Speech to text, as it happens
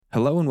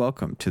Hello and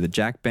welcome to the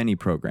Jack Benny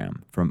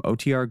program from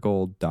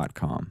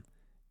OTRGold.com.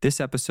 This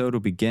episode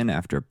will begin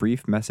after a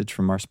brief message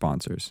from our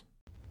sponsors.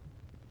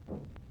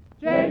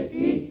 J-E-L-L-O.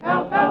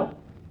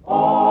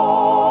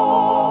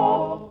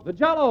 The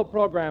Jell-O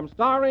program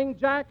starring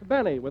Jack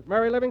Benny with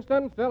Mary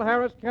Livingston, Phil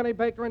Harris, Kenny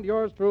Baker, and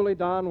yours truly,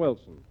 Don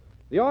Wilson.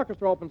 The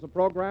orchestra opens the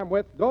program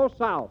with Go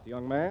South,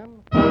 Young Man.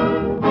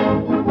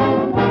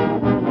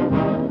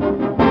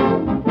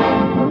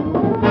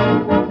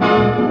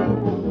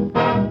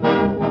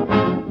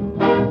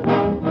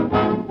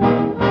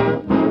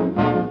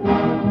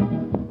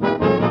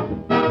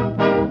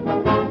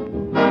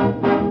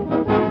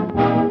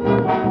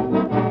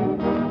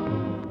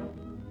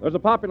 There's a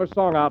popular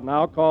song out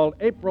now called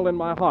April in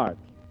My Heart,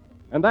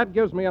 and that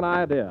gives me an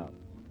idea.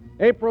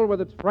 April with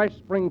its fresh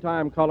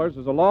springtime colors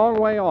is a long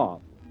way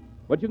off,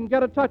 but you can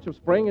get a touch of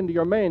spring into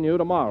your menu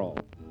tomorrow.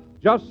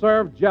 Just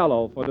serve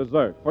Jell-O for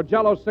dessert, for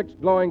Jell-O's 6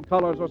 glowing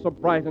colors are so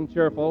bright and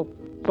cheerful,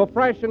 so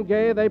fresh and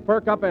gay they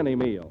perk up any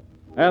meal.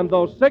 And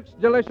those 6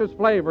 delicious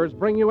flavors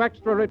bring you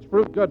extra rich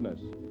fruit goodness.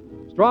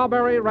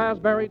 Strawberry,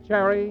 raspberry,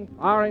 cherry,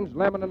 orange,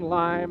 lemon, and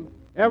lime,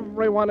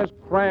 everyone is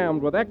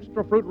crammed with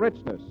extra fruit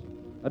richness.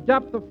 A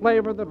depth of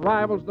flavor that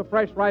rivals the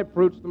fresh, ripe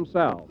fruits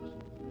themselves.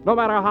 No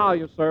matter how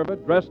you serve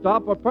it, dressed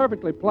up or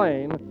perfectly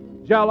plain,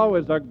 Jell-O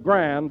is a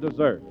grand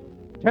dessert.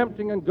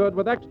 Tempting and good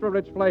with extra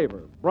rich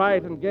flavor,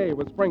 bright and gay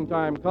with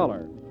springtime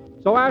color.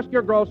 So ask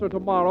your grocer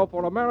tomorrow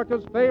for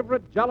America's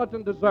favorite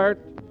gelatin dessert,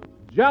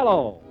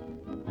 Jell-O.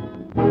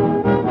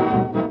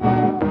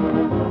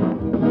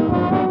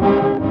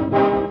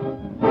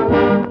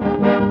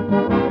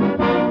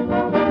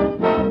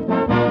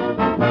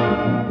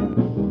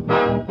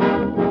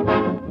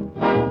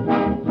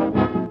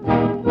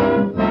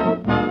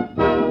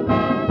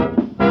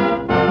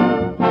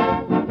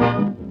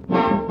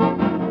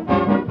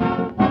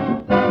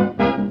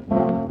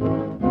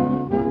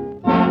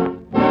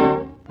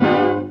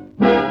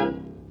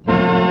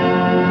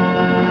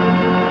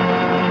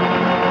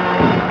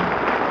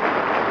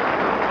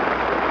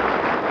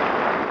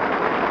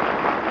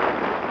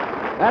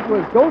 That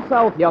was Go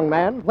South, Young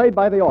Man, played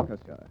by the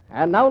orchestra.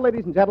 And now,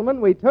 ladies and gentlemen,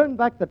 we turn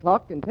back the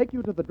clock and take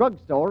you to the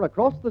drugstore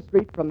across the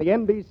street from the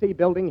NBC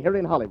building here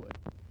in Hollywood.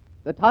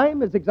 The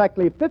time is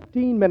exactly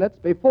 15 minutes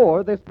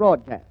before this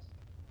broadcast.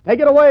 Take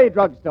it away,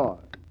 drugstore.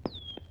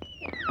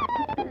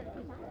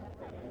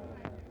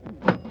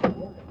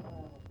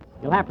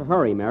 You'll have to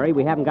hurry, Mary.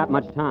 We haven't got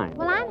much time.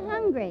 Well, I'm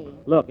hungry.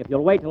 Look, if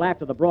you'll wait till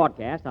after the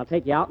broadcast, I'll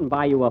take you out and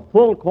buy you a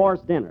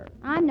full-course dinner.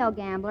 I'm no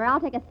gambler. I'll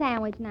take a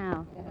sandwich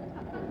now.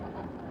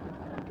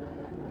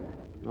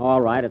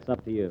 All right, it's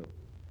up to you.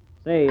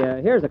 Say,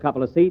 here's a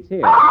couple of seats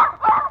here.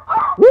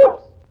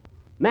 Whoops!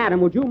 Madam,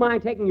 would you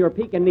mind taking your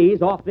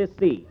Pekingese off this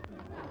seat?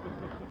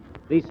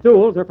 These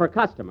stools are for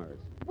customers.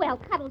 Well,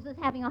 Cuddles is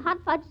having a hot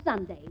fudge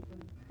sundae.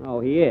 Oh,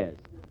 he is.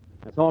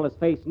 That's all his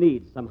face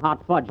needs, some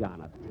hot fudge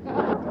on it.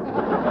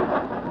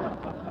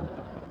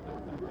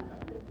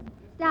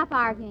 Stop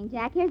arguing,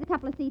 Jack. Here's a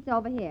couple of seats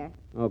over here.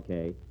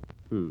 Okay.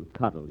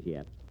 Cuddles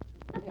yet.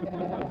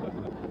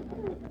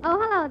 Oh,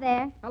 hello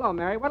there. Hello,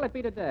 Mary. What'll it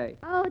be today?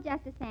 Oh,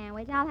 just a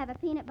sandwich. I'll have a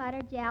peanut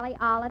butter, jelly,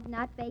 olive,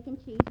 nut, bacon,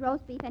 cheese,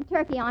 roast beef, and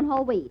turkey on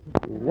whole wheat.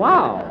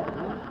 Wow!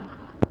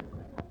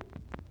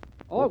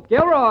 Oh,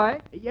 Gilroy,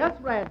 Yes,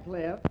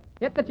 Radcliffe.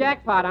 hit the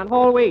jackpot on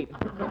whole wheat.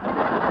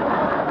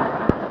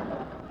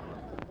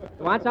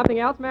 You want something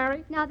else,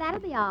 Mary? No, that'll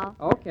be all.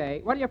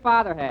 Okay. What do your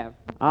father have?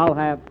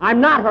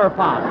 I'm not her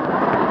father.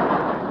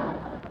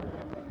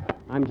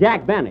 I'm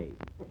Jack Benny.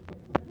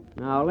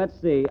 Now, let's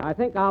see. I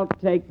think I'll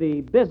take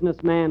the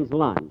businessman's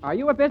lunch. Are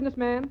you a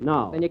businessman?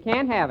 No. Then you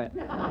can't have it.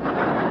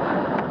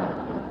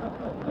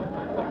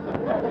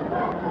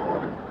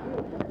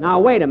 Now,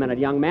 wait a minute,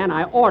 young man.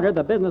 I ordered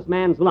the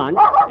businessman's lunch,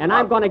 and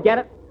I'm going to get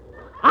it.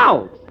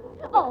 Ouch!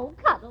 Oh,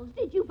 Cuddles,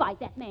 did you bite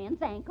that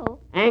man's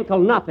ankle? Ankle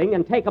nothing,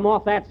 and take him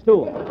off that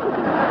stool.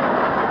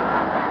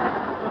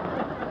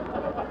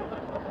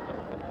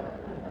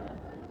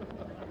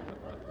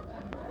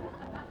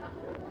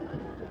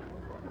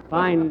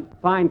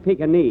 Fine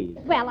Pekingese.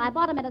 Well, I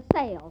bought him at a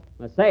sale.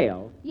 A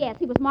sale? Yes,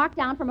 he was marked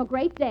down from a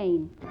Great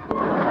Dane.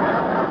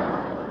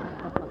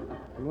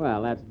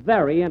 Well, that's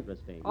very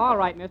interesting. All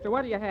right, mister.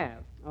 What do you have?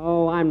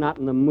 Oh, I'm not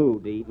in the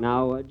mood to eat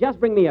now. Just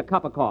bring me a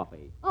cup of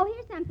coffee. Oh,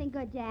 here's something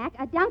good, Jack.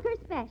 A Dunker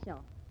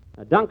special.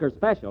 A Dunker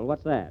special?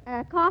 What's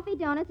that? Coffee,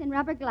 donuts, and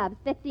rubber gloves,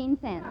 15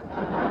 cents.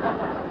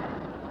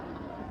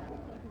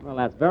 Well,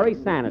 that's very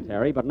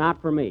sanitary, but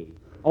not for me.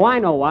 Oh, I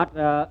know what.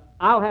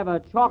 I'll have a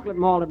chocolate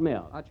malted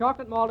milk. A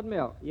chocolate malted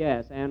milk.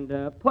 Yes, and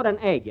put an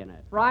egg in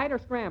it. Fried or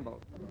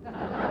scrambled?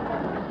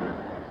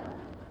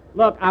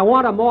 Look, I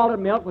want a malted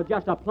milk with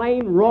just a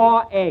plain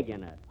raw egg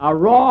in it. A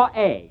raw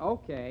egg.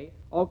 Okay.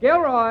 Oh,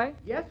 Gilroy,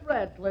 Yes,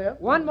 Radcliffe.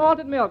 1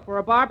 malted milk for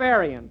a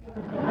barbarian.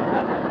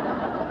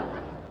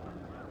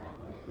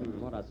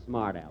 What a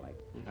smart aleck.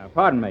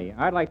 Pardon me.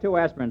 I'd like 2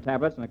 aspirin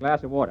tablets and a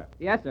glass of water.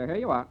 Yes, sir. Here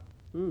you are.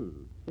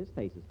 His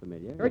face is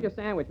familiar. Here's your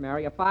sandwich,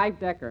 Mary. A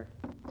 5-decker.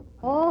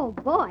 Oh,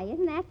 boy,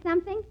 isn't that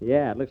something?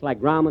 Yeah, it looks like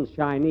Grauman's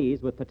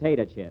Chinese with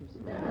potato chips.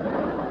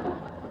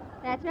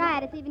 That's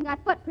right. It's even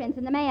got footprints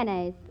in the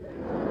mayonnaise.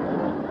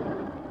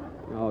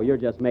 Oh, you're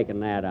just making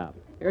that up.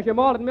 Here's your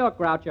malted milk,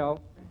 Groucho.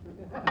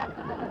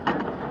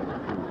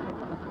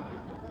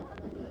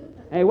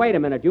 Hey, wait a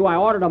minute, you. I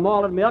ordered a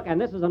malted milk, and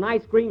this is an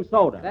ice cream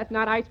soda. That's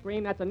not ice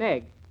cream, that's an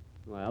egg.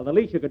 Well, the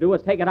least you could do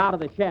is take it out of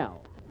the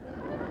shell.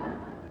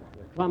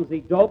 You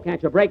clumsy dope,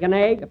 can't you break an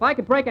egg? If I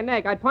could break an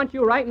egg, I'd punch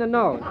you right in the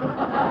nose.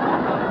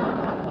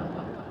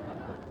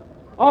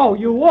 Oh,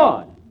 you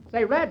would?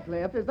 Say,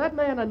 Radcliffe, is that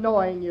man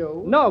annoying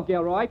you? No,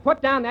 Gilroy,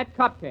 put down that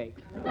cupcake.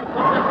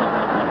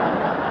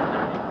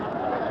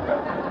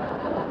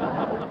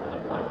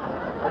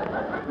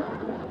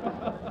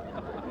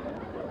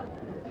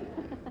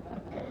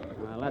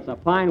 Well, that's a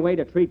fine way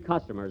to treat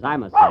customers, I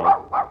must say.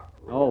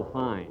 Oh,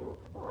 fine.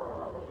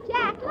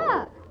 Jack,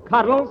 look.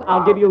 Cuddles,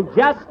 I'll give you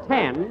just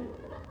 10.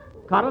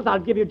 Cuddles, I'll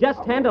give you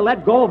just 10 to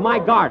let go of my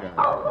garter.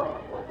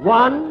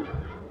 1,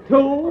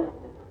 2,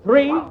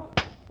 3.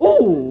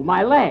 Ooh,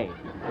 my leg.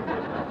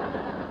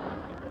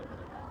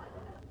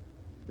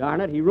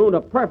 Darn it, he ruined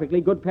a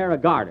perfectly good pair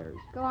of garters.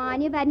 Go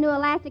on. You've had new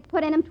elastic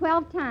put in them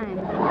 12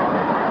 times.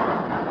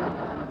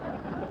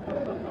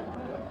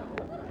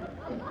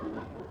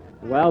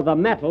 Well, the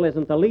metal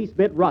isn't the least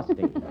bit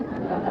rusty.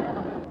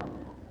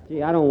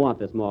 Gee, I don't want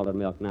this malted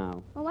milk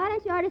now. Well, why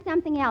don't you order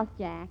something else,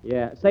 Jack?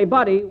 Yeah. Say,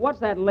 buddy, what's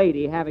that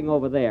lady having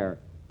over there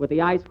with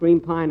the ice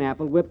cream,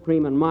 pineapple, whipped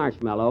cream, and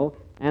marshmallow,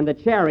 and the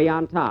cherry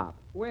on top?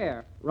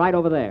 Where? Right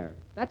over there.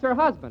 That's her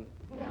husband.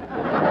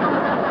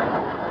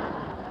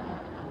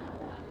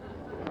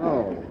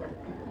 Oh.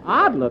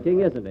 Odd looking,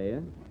 isn't he?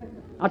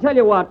 I'll tell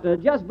you what,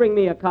 just bring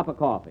me a cup of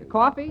coffee.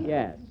 Coffee?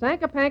 Yes.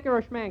 Sanka, panka,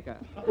 or schmanka?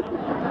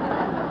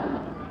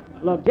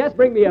 Look, just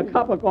bring me a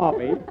cup of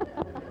coffee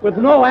with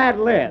no ad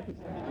libs.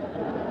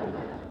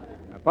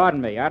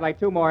 Pardon me. I'd like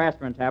 2 more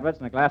aspirin tablets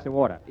and a glass of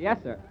water.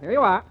 Yes, sir. Here you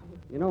are.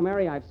 You know,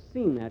 Mary, I've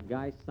seen that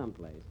guy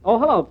someplace. Oh,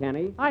 hello,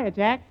 Kenny. Hiya,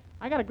 Jack.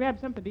 I gotta grab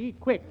something to eat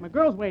quick. My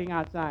girl's waiting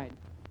outside.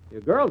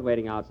 Your girl's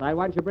waiting outside.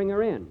 Why don't you bring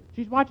her in?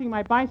 She's watching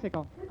my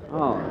bicycle.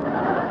 Oh.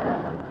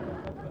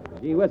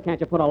 Gee whiz, can't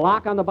you put a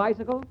lock on the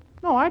bicycle?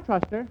 No, I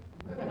trust her.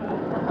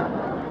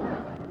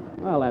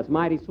 Well, that's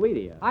mighty sweet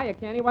of you. Hiya,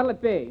 Kenny. What'll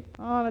it be?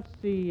 Oh, let's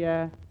see.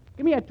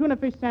 Give me a tuna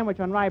fish sandwich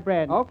on rye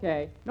bread.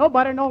 Okay. No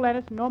butter, no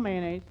lettuce, no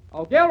mayonnaise.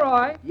 Oh,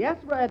 Gilroy. Yes,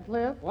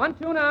 Radcliffe. 1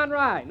 tuna on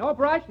rye. No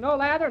brush, no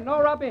lather, no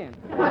rub in.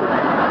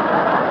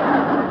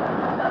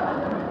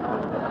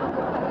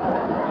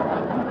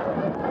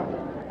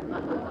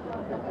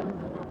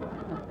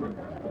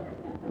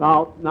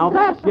 Now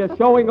that's just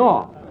showing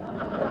off.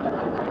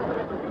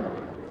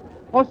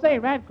 Oh, say,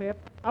 Radcliffe,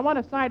 I want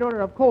a side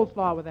order of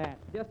coleslaw with that.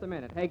 Just a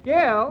minute. Hey,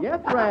 Gil.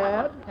 Yes,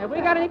 Rad. Have we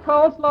got any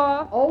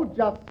coleslaw? Oh,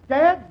 just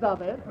scads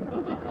of it.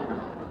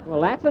 Well,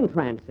 that's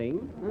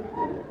entrancing.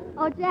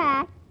 Oh,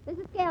 Jack, there's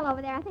a scale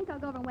over there. I think I'll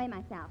go over and weigh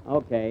myself.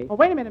 Okay, Oh,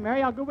 wait a minute,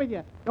 Mary. I'll go with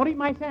you. Don't eat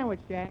my sandwich,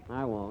 Jack.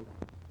 I won't.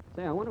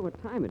 Say, I wonder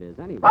what time it is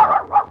anyway.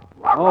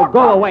 Oh,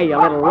 go away, you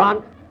little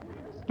runt.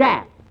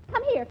 Scat.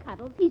 Come here,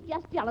 Cuddles. He's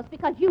just jealous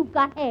because you've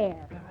got hair.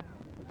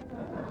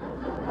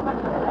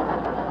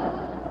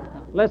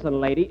 Listen,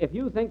 lady, if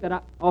you think that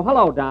I... Oh,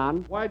 hello,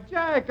 Don. Why,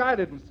 Jack, I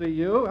didn't see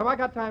you. Have I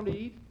got time to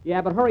eat?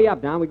 Yeah, but hurry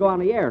up, Don. We go on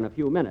the air in a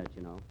few minutes,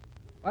 you know.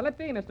 What'll it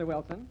be, Mr.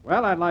 Wilson?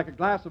 Well, I'd like a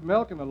glass of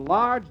milk and a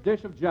large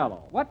dish of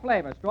Jell-O. What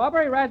flavor?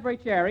 Strawberry, raspberry,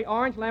 cherry,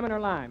 orange, lemon, or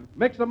lime?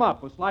 Mix them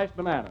up with sliced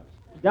bananas.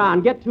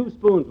 Don, get 2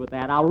 spoons with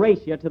that. I'll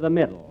race you to the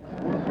middle.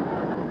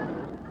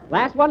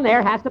 Last one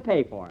there has to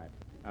pay for it.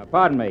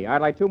 Pardon me.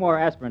 I'd like 2 more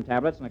aspirin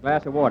tablets and a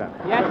glass of water.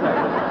 Yes, sir.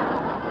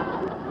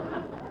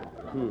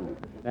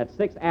 That's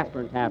 6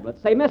 aspirin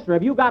tablets. Say, mister,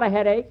 have you got a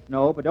headache?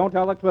 No, but don't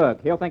tell the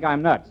clerk. He'll think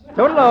I'm nuts.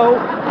 Toodaloo.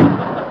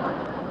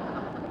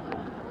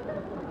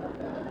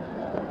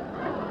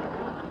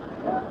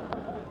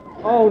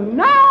 Oh,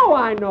 now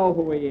I know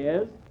who he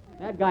is.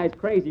 That guy's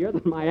crazier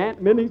than my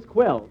Aunt Minnie's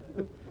quilt.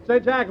 Say,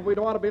 Jack, if we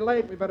don't want to be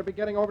late, we better be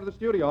getting over to the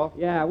studio.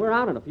 Yeah, we're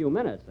on in a few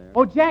minutes there.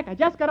 Oh, Jack, I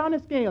just got on the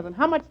scales, and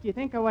how much do you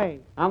think I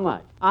weigh? How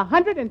much?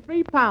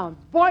 103 pounds.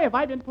 Boy, have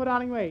I been put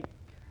on weight.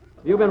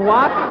 You been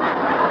what?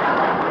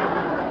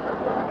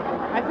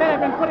 I said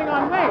I've been putting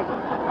on weight.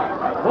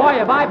 Boy,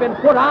 have I been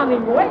put on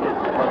in weight.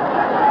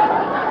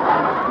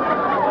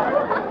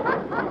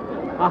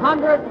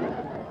 100.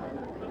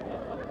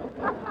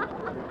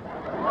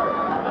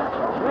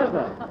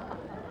 Listen.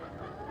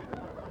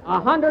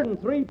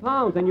 103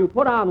 pounds and you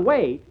put on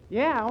weight.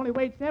 Yeah, I only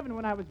weighed 7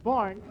 when I was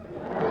born.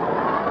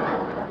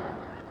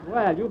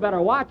 Well, you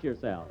better watch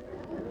yourself.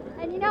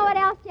 And you know what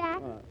else,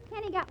 Jack?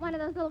 Kenny got one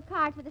of those little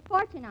cards with his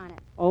fortune on it.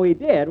 Oh, he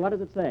did? What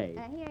does it say?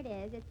 Here it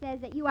is. It says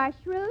that you are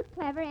shrewd,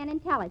 clever, and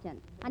intelligent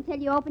until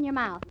you open your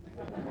mouth.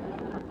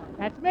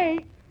 That's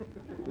me.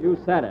 You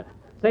said it.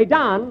 Say,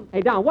 Don,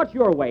 hey, Don, what's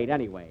your weight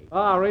anyway?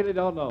 Oh, I really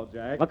don't know,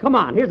 Jack. Well, come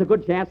on. Here's a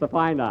good chance to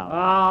find out.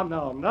 Oh,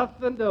 no,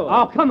 nothing doing.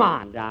 Oh, come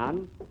on,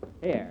 Don.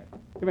 Here.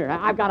 Come here.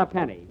 I've got a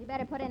penny. You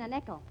better put in a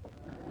nickel.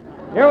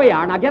 Here we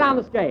are. Now get on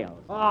the scales.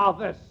 Oh,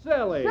 this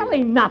silly.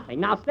 Silly nothing.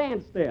 Now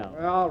stand still.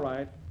 All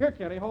right. Here,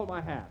 Kenny, hold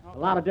my hat. A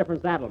lot of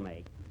difference that'll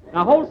make.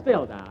 Now hold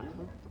still, Don.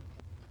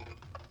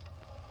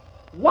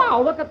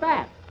 Wow, look at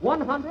that.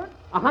 100,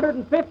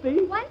 150,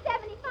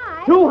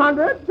 175.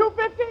 200,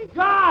 250?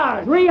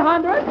 God!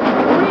 300,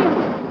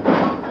 300.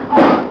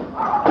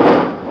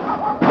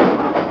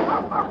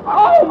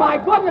 Oh, my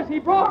goodness, he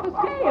broke the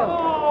scale.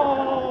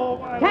 Oh,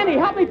 my... Kenny,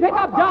 help me pick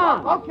up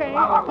John. Okay.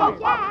 Hey,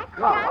 Jack,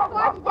 John's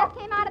fortune just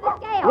came out of the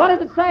scale. What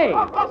does it say?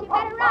 Guess you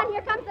better run.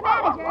 Here comes the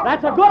manager.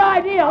 That's a good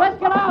idea. Let's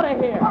get out of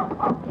here.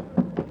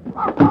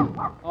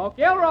 Oh,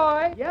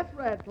 Gilroy, Yes,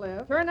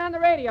 Radcliffe. turn on the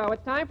radio.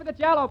 It's time for the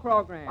Jello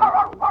program.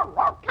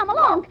 Come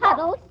along,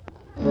 Cuddles.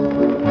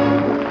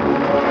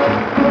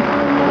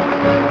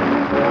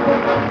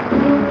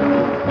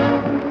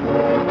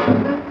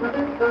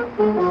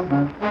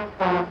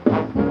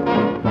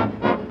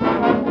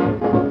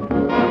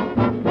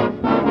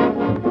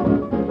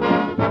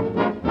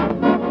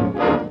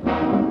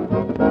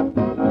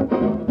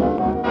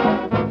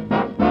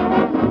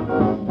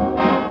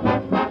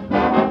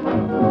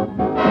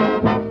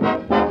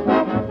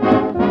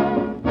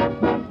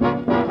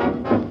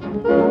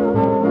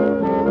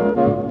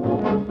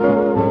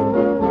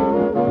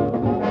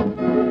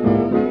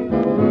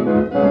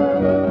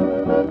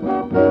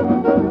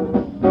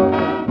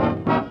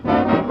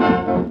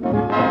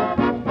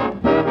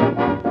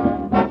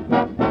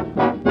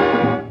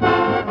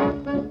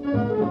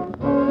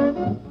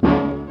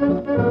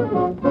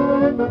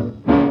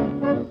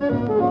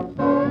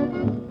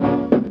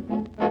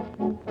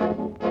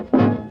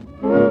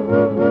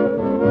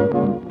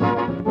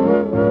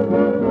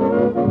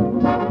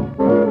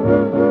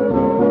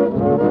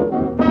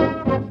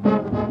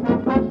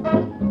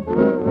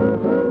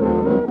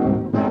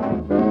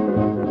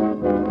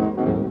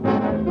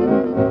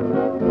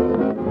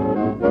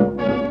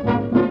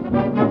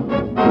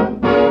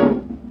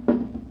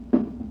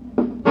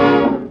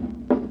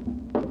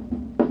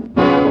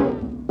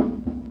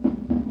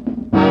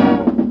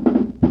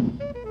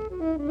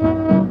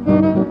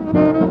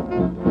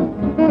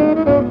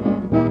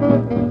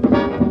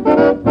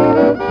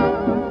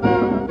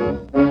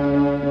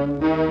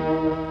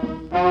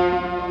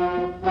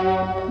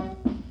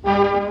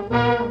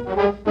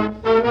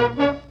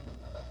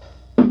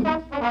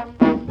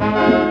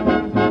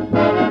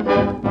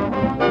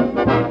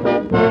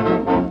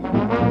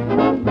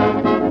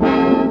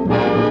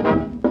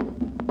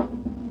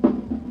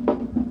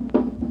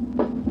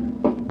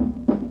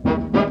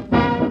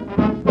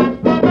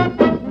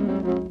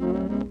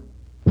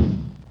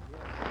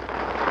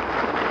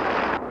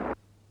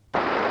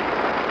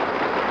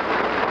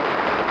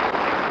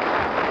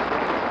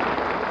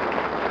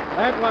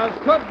 That was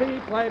Could Be,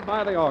 played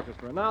by the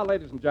orchestra. Now,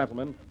 ladies and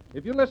gentlemen,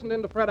 if you listened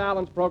in to Fred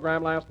Allen's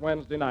program last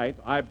Wednesday night,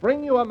 I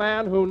bring you a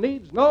man who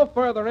needs no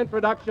further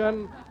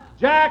introduction,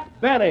 Jack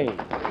Benny.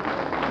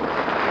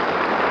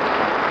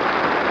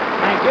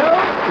 Thank you.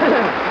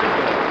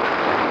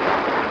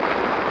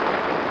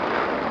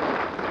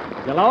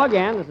 Hello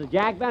again. This is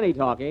Jack Benny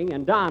talking.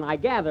 And, Don, I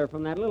gather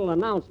from that little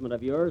announcement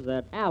of yours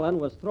that Allen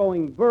was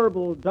throwing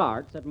verbal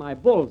darts at my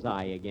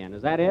bullseye again.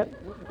 Is that it?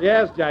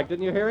 Yes, Jack,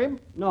 didn't you hear him?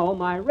 No,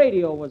 my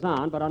radio was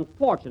on, but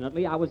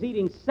unfortunately I was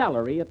eating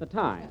celery at the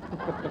time.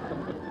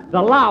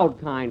 The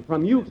loud kind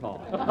from Utah.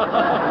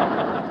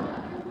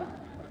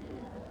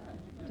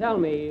 Tell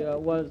me,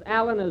 was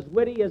Allen as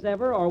witty as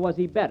ever, or was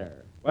he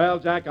better? Well,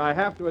 Jack, I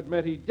have to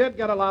admit he did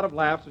get a lot of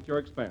laughs at your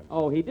expense.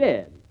 Oh, he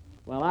did?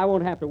 Well, I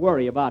won't have to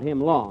worry about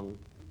him long.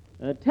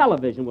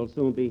 Television will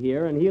soon be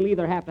here, and he'll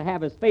either have to have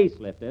his face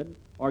lifted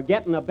or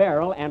get in a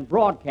barrel and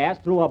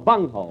broadcast through a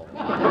bunghole.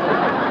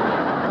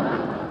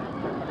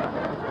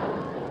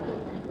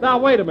 Now,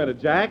 wait a minute,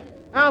 Jack.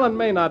 Allen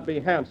may not be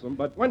handsome,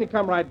 but when you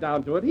come right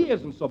down to it, he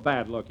isn't so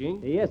bad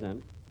looking. He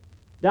isn't.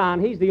 Don,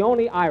 he's the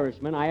only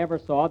Irishman I ever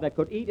saw that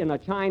could eat in a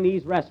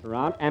Chinese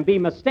restaurant and be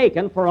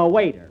mistaken for a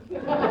waiter.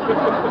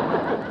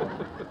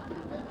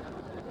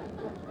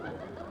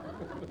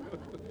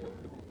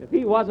 If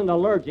he wasn't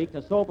allergic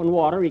to soap and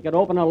water, he could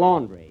open a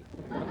laundry.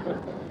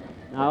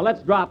 Now,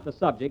 let's drop the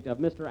subject of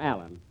Mr.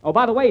 Allen. Oh,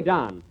 by the way,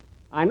 Don,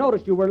 I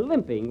noticed you were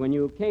limping when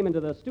you came into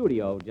the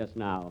studio just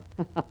now.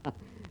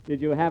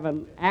 Did you have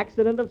an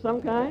accident of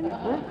some kind?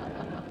 Huh?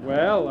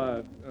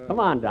 Well, Come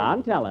on,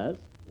 Don, tell us.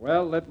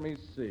 Well, let me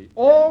see.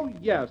 Oh,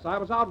 yes, I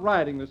was out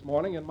riding this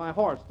morning and my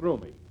horse threw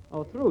me.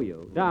 Oh, threw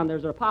you. Don,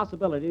 there's a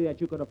possibility that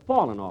you could have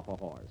fallen off a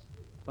horse.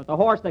 But the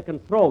horse that can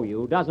throw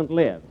you doesn't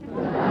live.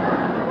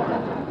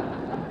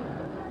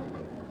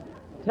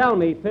 Tell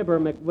me, Fibber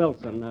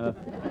McWilson,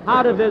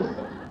 how did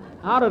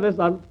this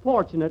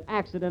unfortunate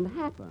accident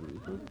happen?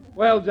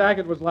 Well, Jack,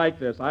 it was like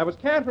this. I was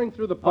cantering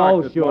through the park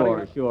Oh, this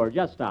morning. sure.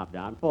 Just stop,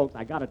 Don. Folks,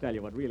 I got to tell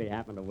you what really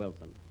happened to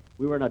Wilson.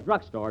 We were in a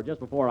drugstore just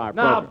before our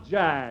Now, program.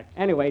 Jack.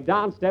 Anyway,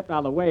 Don stepped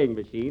on the weighing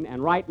machine,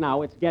 and right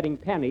now it's getting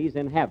pennies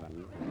in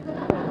heaven.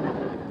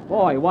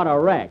 Boy, what a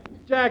wreck.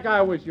 Jack,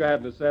 I wish you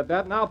hadn't have said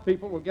that. Now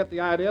people will get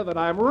the idea that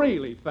I'm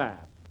really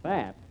fat.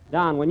 Fat.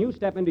 Don, when you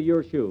step into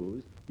your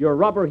shoes, your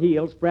rubber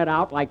heels spread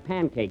out like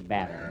pancake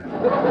batter.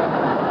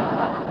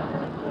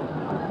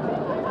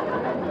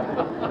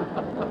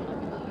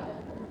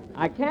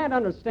 I can't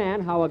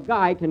understand how a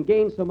guy can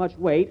gain so much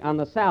weight on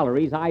the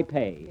salaries I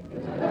pay.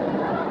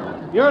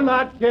 You're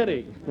not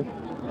kidding.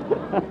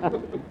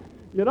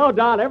 You know,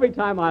 Don, every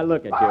time I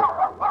look at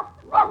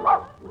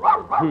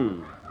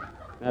you...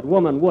 That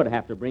woman would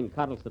have to bring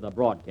Cuddles to the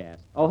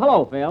broadcast. Oh,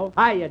 hello, Phil.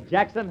 Hiya,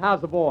 Jackson.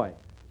 How's the boy?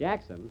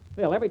 Jackson?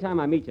 Phil, every time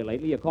I meet you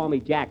lately, you call me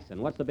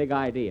Jackson. What's the big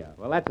idea?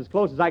 Well, that's as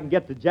close as I can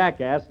get to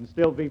jackass and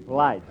still be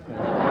polite.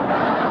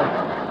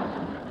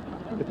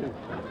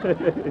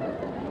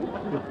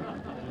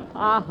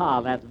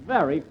 Aha, that's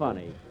very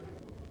funny.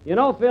 You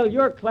know, Phil,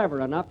 you're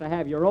clever enough to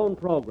have your own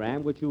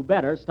program, which you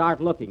better start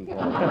looking for.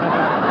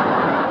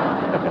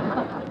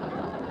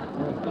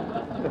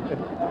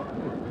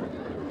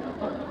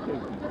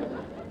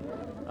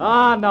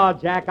 Oh, no,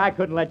 Jack, I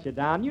couldn't let you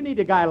down. You need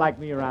a guy like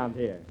me around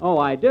here. Oh,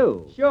 I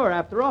do? Sure,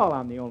 after all,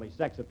 I'm the only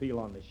sex appeal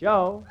on the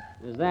show.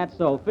 Is that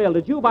so? Phil,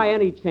 did you by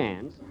any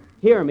chance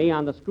hear me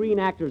on the Screen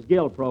Actors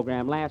Guild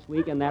program last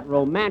week in that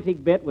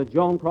romantic bit with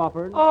Joan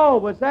Crawford? Oh,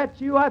 was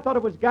that you? I thought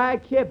it was Guy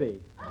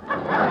Kibbe.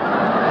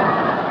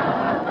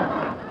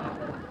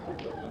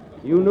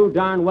 You knew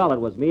darn well it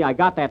was me. I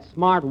got that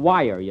smart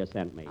wire you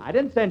sent me. I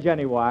didn't send you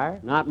any wire.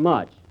 Not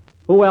much.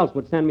 Who else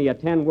would send me a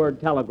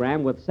 10-word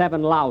telegram with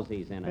 7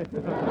 lousies in it?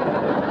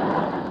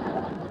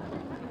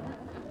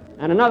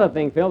 And another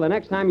thing, Phil, the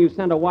next time you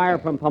send a wire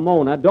from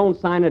Pomona, don't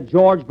sign it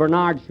George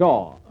Bernard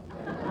Shaw.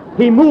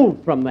 He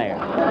moved from there.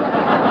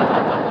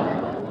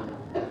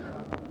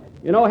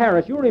 You know,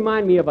 Harris, you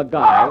remind me of a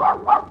guy.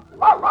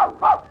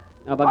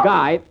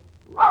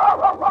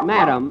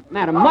 Madam,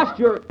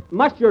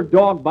 must your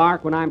dog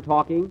bark when I'm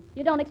talking?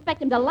 You don't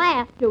expect him to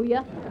laugh, do you?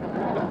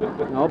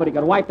 No, but he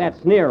could wipe that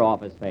sneer off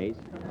his face.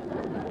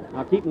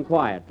 Now, keep him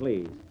quiet,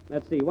 please.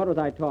 Let's see, what was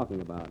I talking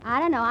about?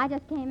 I don't know. I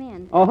just came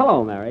in. Oh,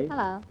 hello, Mary.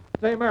 Hello.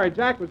 Say, Mary,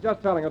 Jack was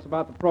just telling us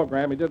about the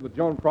program he did with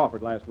Joan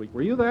Crawford last week.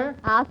 Were you there?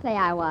 I'll say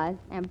I was.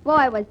 And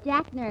boy, was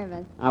Jack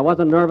nervous. I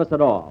wasn't nervous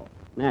at all.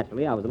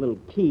 Naturally, I was a little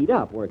keyed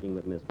up working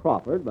with Miss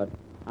Crawford, but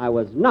I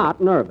was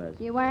not nervous.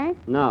 You weren't?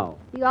 No.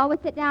 You always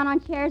sit down on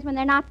chairs when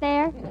they're not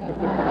there?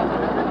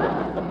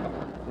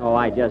 Oh,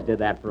 I just did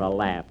that for a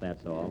laugh,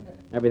 that's all.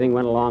 Everything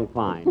went along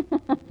fine.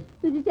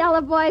 Did you tell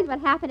the boys what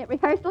happened at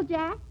rehearsal,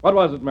 Jack? What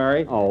was it,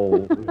 Mary?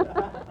 Oh.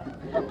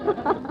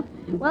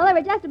 Well, they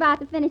were just about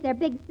to finish their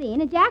big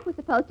scene, and Jack was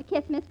supposed to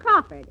kiss Miss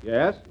Crawford.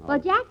 Yes? Well,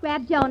 Jack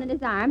grabbed Joan in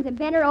his arms and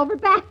bent her over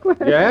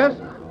backwards. Yes?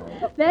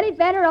 Then he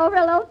bent her over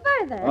a little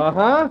further.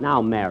 Uh-huh.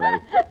 Now, Mary.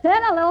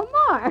 Then a little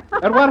more.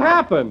 And what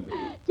happened?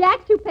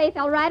 Jack's toupee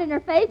fell right in her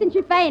face, and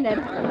she fainted.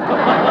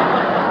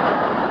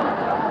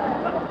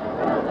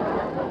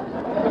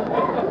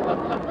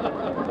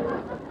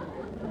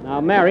 Now,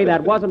 Mary,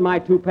 that wasn't my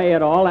toupee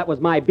at all. That was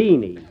my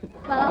beanie.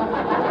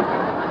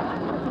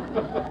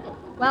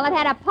 Well, it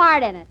had a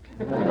part in it.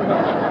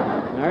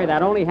 Mary,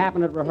 that only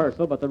happened at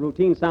rehearsal, but the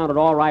routine sounded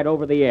all right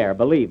over the air,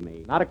 believe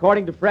me. Not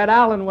according to Fred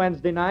Allen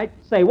Wednesday night.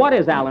 Say, what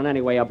is Allen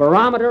anyway, a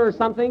barometer or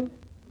something?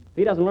 If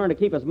he doesn't learn to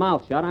keep his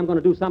mouth shut, I'm going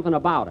to do something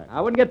about it. I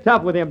wouldn't get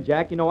tough with him,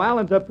 Jack. You know,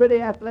 Allen's a pretty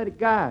athletic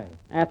guy.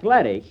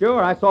 Athletic?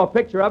 Sure, I saw a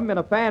picture of him in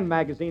a fan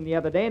magazine the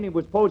other day, and he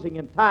was posing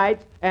in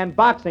tights and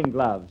boxing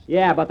gloves.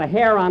 Yeah, but the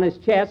hair on his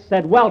chest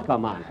said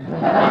welcome on it.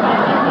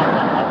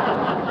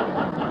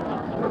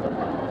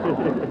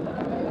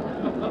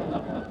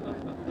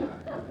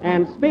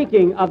 And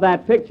speaking of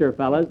that picture,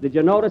 fellas, did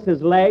you notice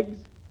his legs?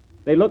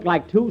 They look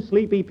like 2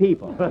 sleepy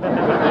people.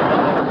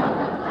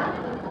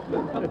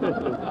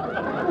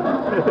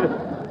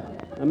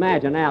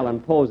 Imagine Allen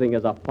posing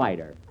as a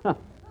fighter.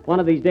 One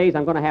of these days,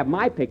 I'm going to have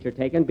my picture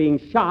taken being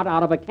shot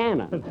out of a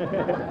cannon.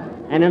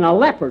 And in a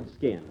leopard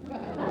skin.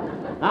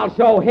 I'll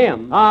show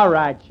him. All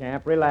right,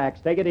 champ, relax.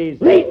 Take it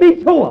easy. Lead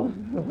me to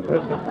him.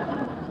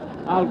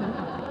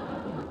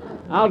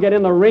 I'll get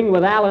in the ring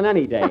with Allen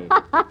any day.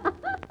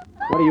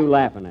 What are you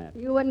laughing at?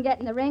 You wouldn't get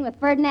in the ring with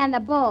Ferdinand the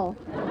Bull.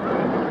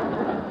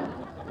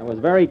 That was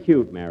very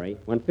cute, Mary.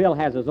 When Phil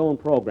has his own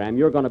program,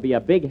 you're going to be a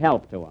big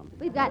help to him.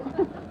 We've got...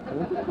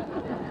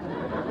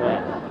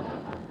 Yes.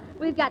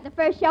 We've got the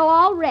first show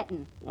all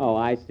written. Oh,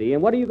 I see.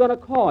 And what are you going to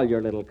call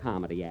your little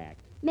comedy act?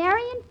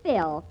 Mary and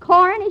Phil.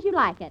 Corn as you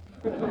like it.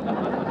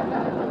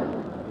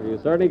 You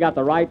certainly got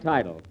the right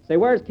title. Say,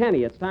 where's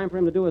Kenny? It's time for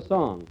him to do a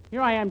song. Here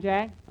I am,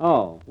 Jack.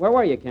 Oh, where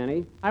were you,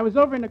 Kenny? I was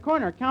over in the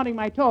corner counting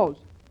my toes.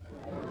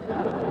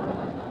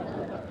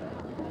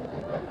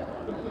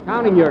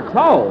 Counting your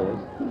toes?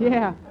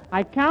 Yeah,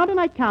 I count and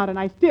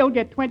I still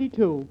get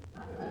 22.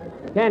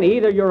 Kenny,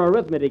 either your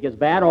arithmetic is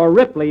bad or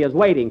Ripley is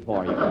waiting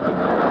for you.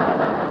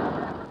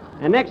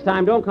 And next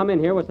time, don't come in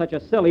here with such a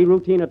silly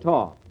routine of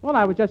talk. Well,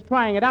 I was just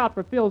trying it out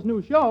for Phil's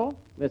new show.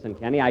 Listen,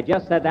 Kenny, I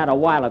just said that a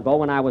while ago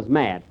when I was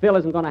mad. Phil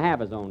isn't going to have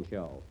his own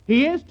show.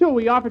 He is, too.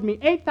 He offered me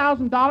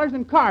 $8,000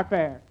 in car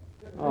fare.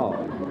 Oh.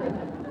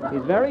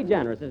 He's very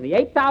generous, isn't he?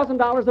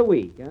 $8,000 a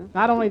week, huh?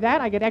 Not only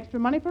that, I get extra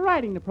money for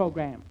writing the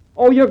program.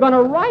 Oh, you're going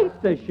to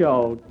write the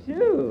show,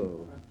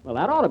 too. Well,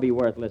 that ought to be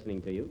worth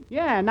listening to you.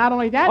 Yeah, not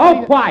only that...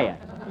 Oh, quiet!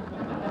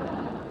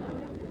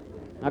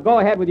 Now go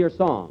ahead with your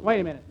song.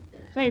 Wait a minute.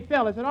 Say,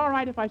 Phil, is it all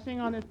right if I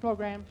sing on this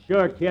program?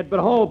 Sure, kid, but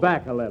hold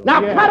back a little.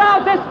 Now Yeah. cut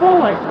out this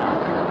foolishness!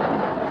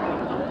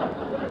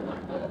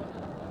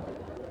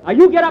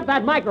 You get up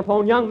that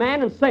microphone, young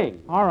man, and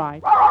sing. All right.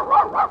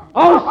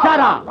 Oh, shut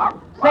up.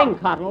 Sing,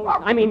 Cuddles.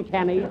 I mean,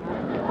 Kenny.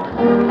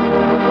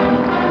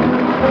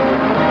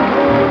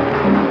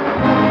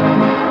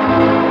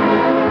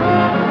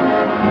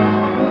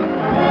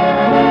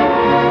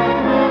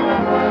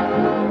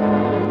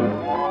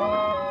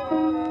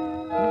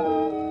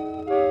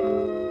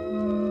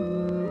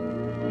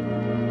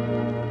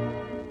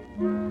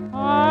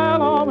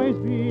 I'll always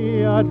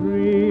be a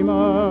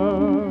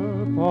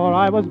dreamer, for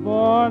I was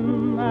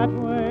born that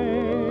way.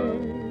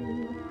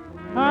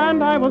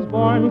 And I was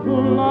born to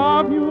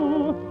love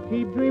you,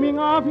 keep dreaming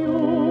of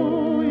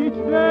you each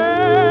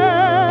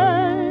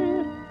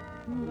day.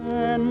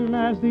 Then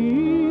as the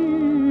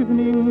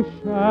evening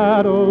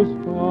shadows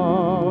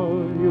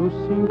fall, you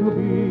seem to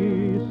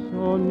be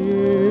so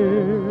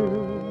near.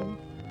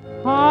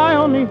 I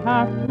only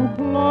have to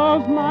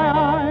close my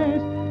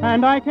eyes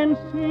and I can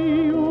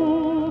see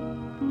you,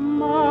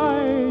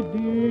 my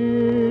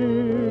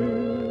dear.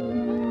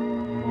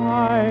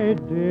 I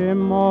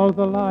dim all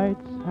the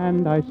lights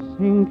and I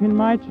sink in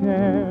my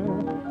chair.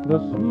 The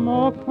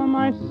smoke from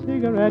my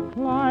cigarette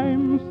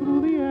climbs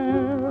through the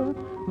air.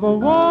 The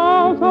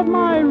walls of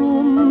my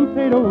room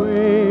fade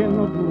away in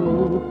the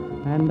blue,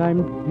 and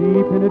I'm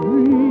deep in a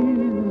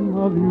dream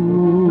of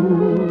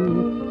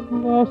you.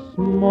 The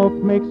smoke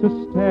makes a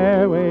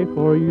stairway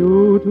for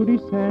you to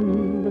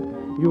descend.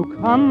 You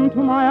come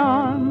to my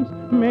arms,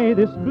 may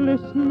this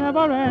bliss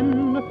never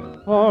end,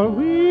 for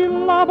we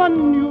love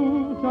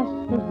anew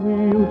just as we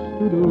used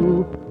to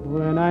do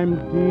when I'm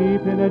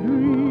deep in a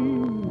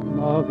dream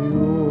of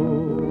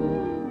you.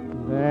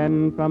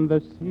 Then from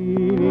the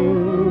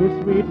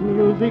ceiling sweet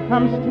music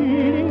comes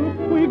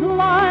stealing, we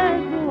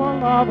glide to a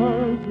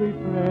lover's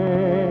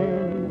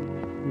refrain.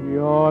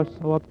 You're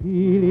so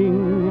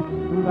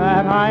appealing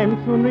that I'm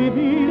soon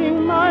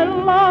revealing my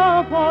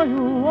love for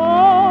you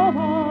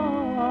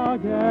over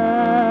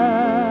again.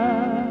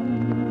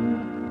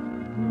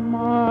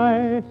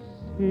 My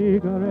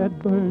cigarette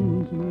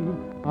burns me,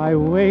 I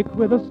wake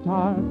with a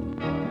start.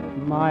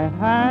 My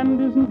hand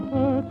isn't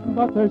hurt,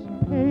 but there's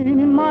pain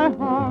in my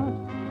heart.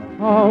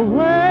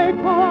 Awake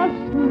or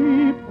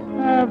asleep,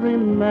 every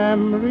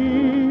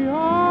memory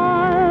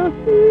I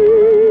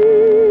feel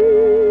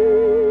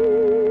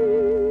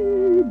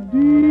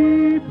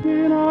deep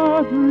in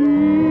a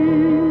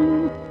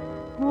dream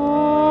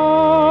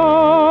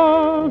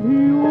of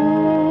you.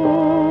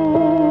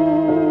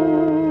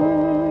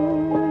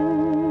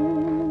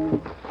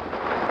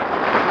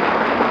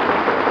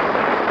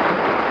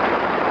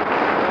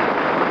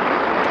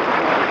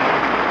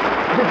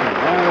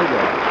 Very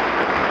good.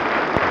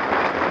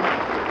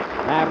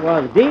 That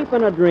was Deep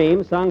in a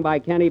Dream, sung by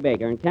Kenny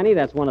Baker. And, Kenny,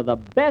 that's one of the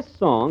best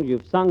songs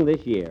you've sung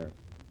this year.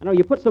 I know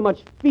you put so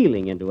much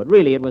feeling into it.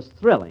 Really, it was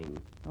thrilling.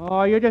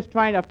 Oh, you're just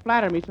trying to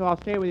flatter me so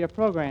I'll stay with your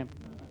program.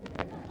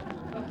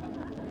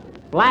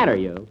 Flatter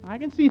you? I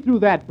can see through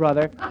that,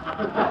 brother.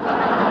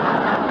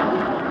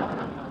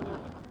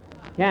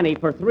 Kenny,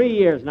 for 3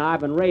 years now,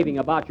 I've been raving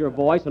about your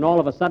voice, and all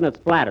of a sudden it's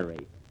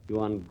flattery.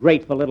 You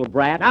ungrateful little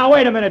brat. Now,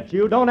 wait a minute,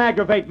 you. Don't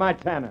aggravate my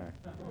tenor.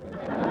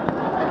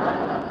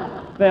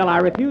 Phil, I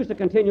refuse to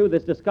continue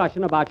this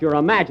discussion about your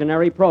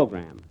imaginary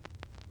program.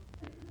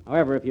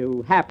 However, if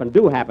you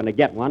do happen to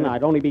get one,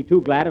 I'd only be too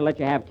glad to let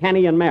you have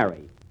Kenny and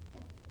Mary.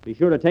 Be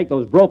sure to take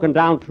those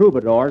broken-down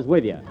troubadours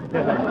with you.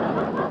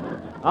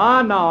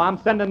 Oh, no, I'm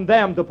sending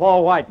them to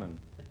Paul Whiteman.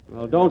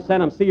 Well, don't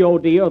send them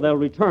COD or they'll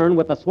return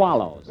with the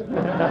swallows.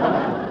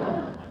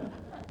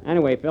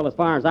 Anyway, Phil, as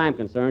far as I'm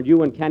concerned,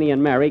 you and Kenny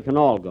and Mary can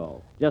all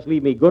go. Just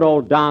leave me good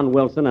old Don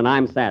Wilson and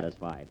I'm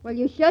satisfied. Well,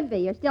 you should be.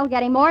 You're still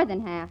getting more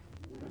than half.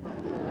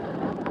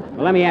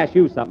 Well, let me ask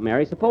you something,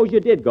 Mary. Suppose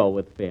you did go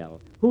with Phil.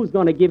 Who's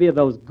going to give you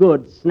those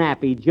good,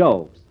 snappy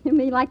jokes? You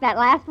mean like that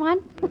last one?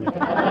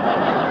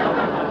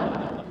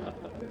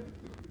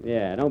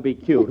 Yeah, don't be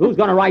cute. Who's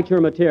going to write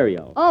your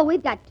material? Oh,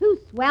 we've got two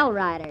swell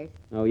writers.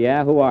 Oh,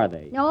 yeah? Who are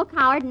they? Noel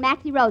Coward and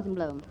Maxie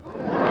Rosenblum.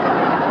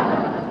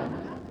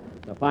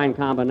 It's a fine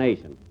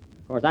combination.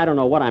 Of course, I don't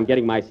know what I'm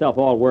getting myself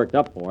all worked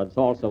up for. It's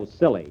all so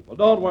silly. Well,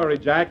 don't worry,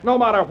 Jack. No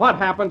matter what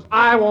happens,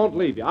 I won't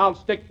leave you. I'll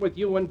stick with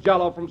you and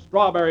Jell-O from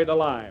strawberry to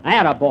lime.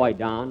 Attaboy,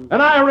 Don.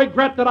 And I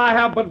regret that I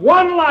have but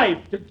one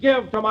life to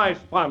give to my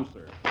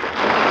sponsor.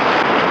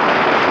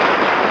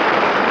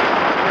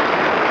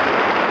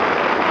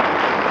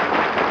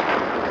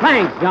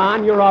 Thanks,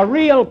 John. You're a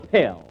real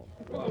pill.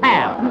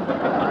 Pal.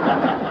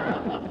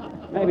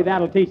 Maybe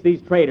that'll teach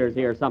these traders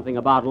here something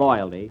about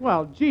loyalty.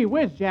 Well, gee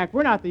whiz, Jack,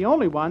 we're not the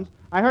only ones.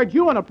 I heard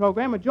you on a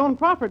program with Joan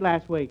Crawford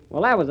last week.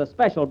 Well, that was a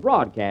special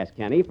broadcast,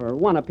 Kenny, for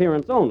one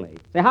appearance only.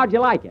 Say, how'd you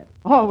like it?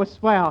 Oh, it was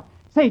swell.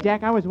 Say,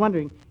 Jack, I was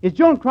wondering, is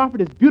Joan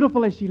Crawford as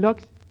beautiful as she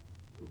looks?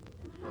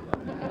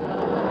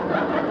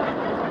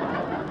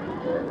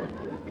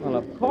 Well,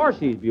 of course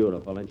she's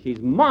beautiful, and she's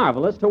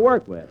marvelous to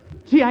work with.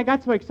 Gee, I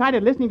got so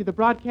excited listening to the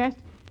broadcast.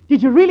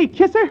 Did you really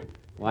kiss her?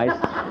 Why,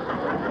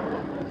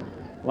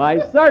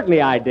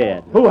 certainly I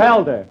did. Who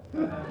held her?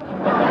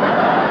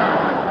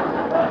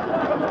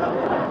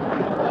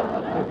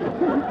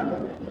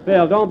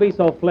 Phil, don't be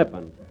so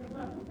flippant.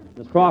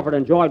 As Crawford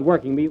enjoyed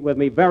working with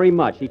me very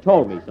much. She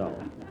told me so.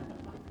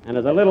 And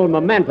as a little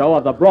memento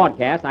of the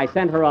broadcast, I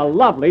sent her a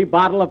lovely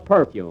bottle of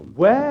perfume.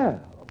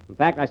 Well, In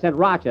fact, I sent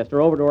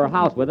Rochester over to her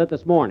house with it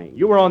this morning.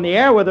 you were on the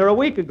air with her a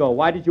week ago.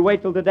 Why did you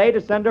wait till today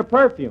to send her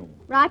perfume?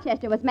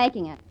 Rochester was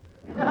making it.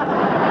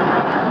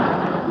 I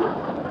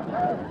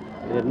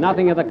did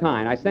nothing of the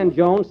kind. I sent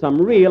Jones some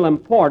real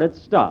imported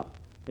stuff.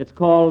 It's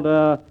called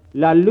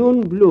La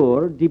Lune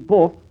Bleue de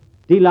Boeuf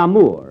de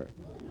l'Amour.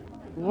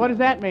 What does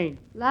that mean?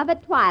 Love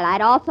at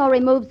Twilight also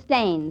removes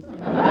stains.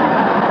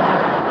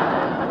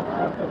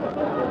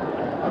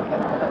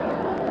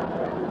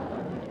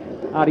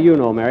 How do you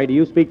know, Mary? Do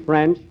you speak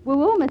French?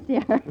 Woo-woo,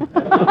 monsieur.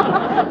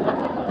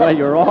 Well,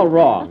 you're all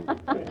wrong.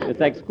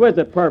 It's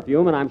exquisite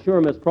perfume, and I'm sure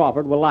Miss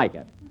Crawford will like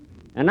it.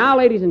 And now,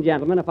 ladies and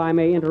gentlemen, if I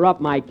may interrupt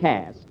my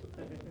cast,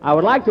 I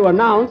would like to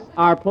announce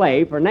our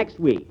play for next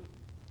week.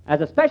 As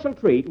a special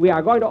treat, we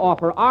are going to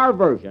offer our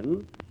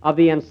version of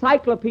the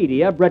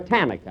Encyclopedia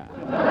Britannica.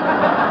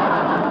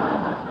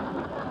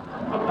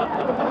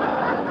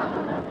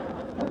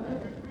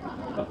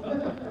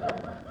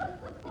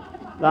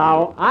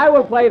 Now, I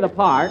will play the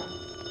part.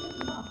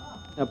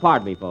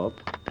 Pardon me,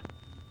 folks.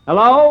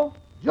 Hello?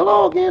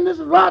 Hello again, this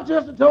is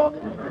Rochester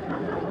talking.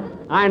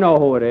 I know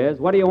who it is.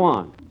 What do you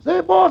want? Say,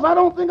 boss, I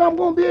don't think I'm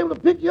going to be able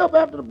to pick you up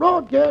after the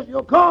broadcast.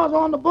 Your car's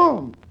on the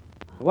bum.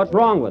 What's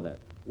wrong with it?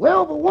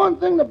 Well, for one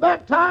thing, the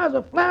back tires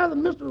are flatter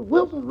than Mr.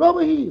 Wilson's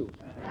rubber heels.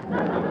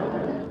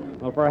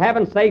 Well, for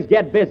heaven's sakes,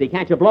 get busy.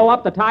 Can't you blow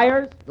up the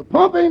tires? The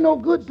pump ain't no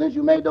good since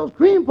you made those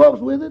cream puffs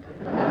with it.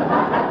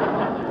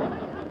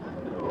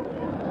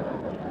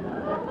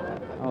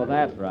 Oh,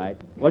 that's right.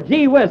 Well,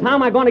 gee whiz, how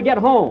am I going to get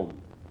home?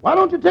 Why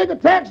don't you take a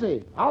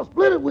taxi? I'll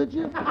split it with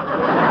you.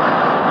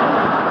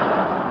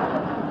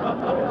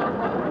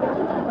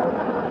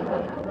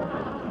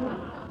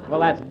 Well,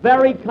 that's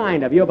very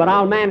kind of you, but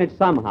I'll manage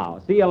somehow.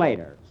 See you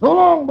later. So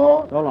long,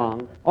 boss. So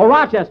long. Oh,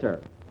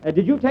 Rochester,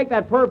 did you take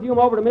that perfume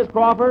over to Miss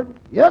Crawford?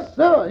 Yes,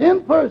 sir,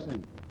 in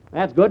person.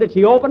 That's good. Did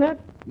she open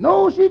it?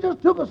 No, she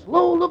just took a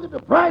slow look at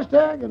the price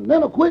tag and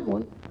then a quick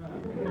one.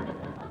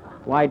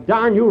 Why,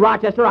 darn you,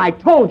 Rochester, I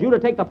told you to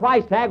take the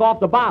price tag off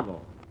the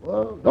bottle.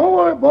 Well, don't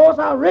worry, boss,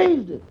 I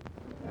raised it.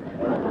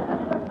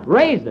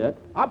 Raised it?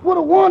 I put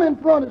a 1 in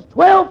front. It's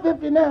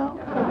 $12.50 now.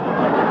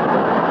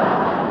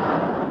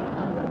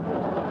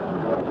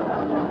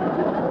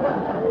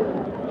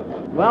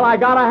 Well, I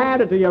gotta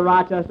hand it to you,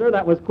 Rochester.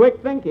 That was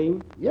quick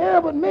thinking. Yeah,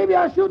 but maybe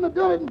I shouldn't have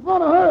done it in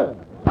front of her.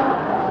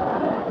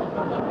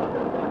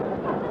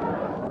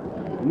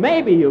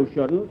 Maybe you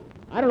shouldn't.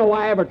 I don't know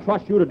why I ever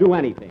trust you to do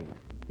anything.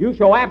 You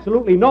show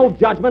absolutely no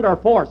judgment or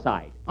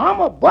foresight.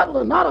 I'm a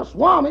butler, not a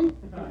swami.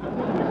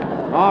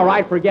 All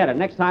right, forget it.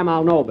 Next time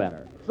I'll know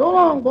better. So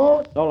long,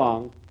 boss. So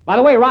long. By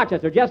the way,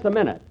 Rochester, just a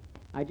minute.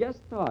 I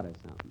just thought of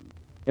something.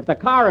 If the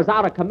car is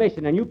out of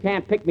commission and you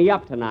can't pick me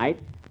up tonight,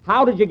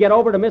 how did you get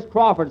over to Miss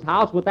Crawford's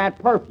house with that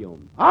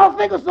perfume? I'll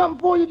think of something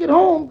before you get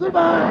home.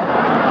 Goodbye.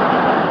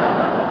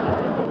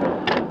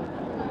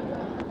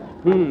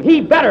 He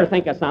better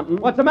think of something.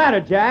 What's the matter,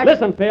 Jack?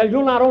 Listen, Phil,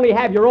 you'll not only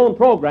have your own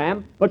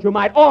program, but you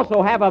might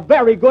also have a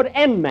very good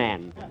end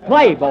man.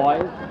 Play,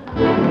 boys.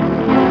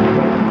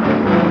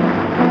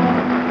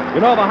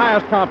 You know, the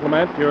highest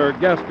compliment your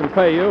guest can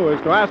pay you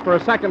is to ask for a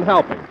second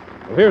helping.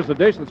 Well, here's the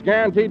dish that's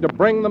guaranteed to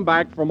bring them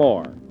back for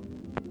more.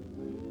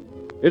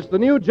 It's the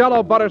new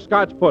Jell-O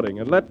butterscotch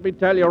pudding, and let me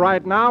tell you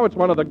right now, it's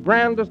one of the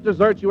grandest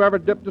desserts you ever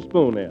dipped a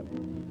spoon in.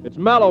 It's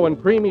mellow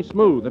and creamy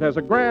smooth. It has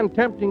a grand,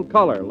 tempting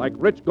color like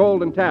rich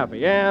golden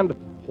taffy, and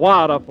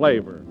what a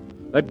flavor.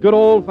 That good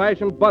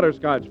old-fashioned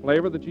butterscotch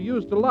flavor that you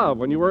used to love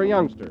when you were a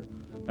youngster.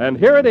 And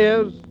here it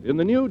is in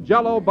the new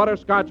Jell-O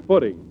butterscotch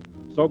pudding.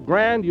 So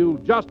grand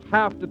you just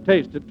have to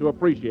taste it to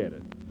appreciate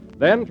it.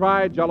 Then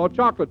try Jell-O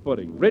chocolate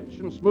pudding, rich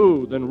and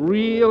smooth and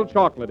real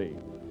chocolatey.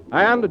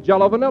 And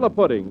Jell-O vanilla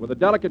pudding with a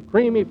delicate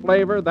creamy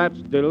flavor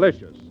that's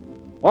delicious.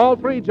 All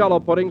three Jell-O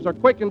puddings are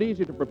quick and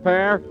easy to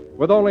prepare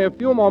with only a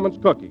few moments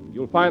cooking.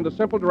 You'll find the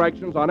simple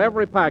directions on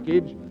every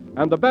package,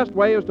 and the best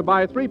way is to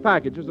buy 3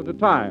 packages at a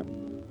time.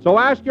 So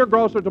ask your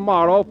grocer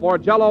tomorrow for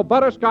Jell-O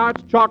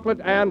butterscotch,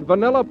 chocolate, and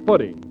vanilla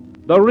pudding,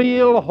 the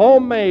real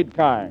homemade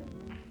kind.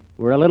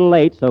 We're a little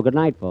late, so good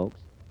night, folks.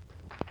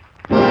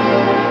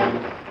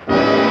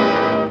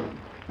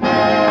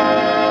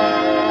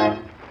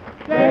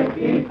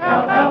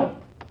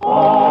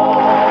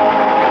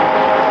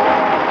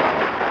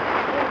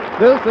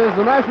 This is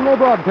the National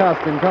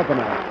Broadcasting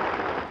Company.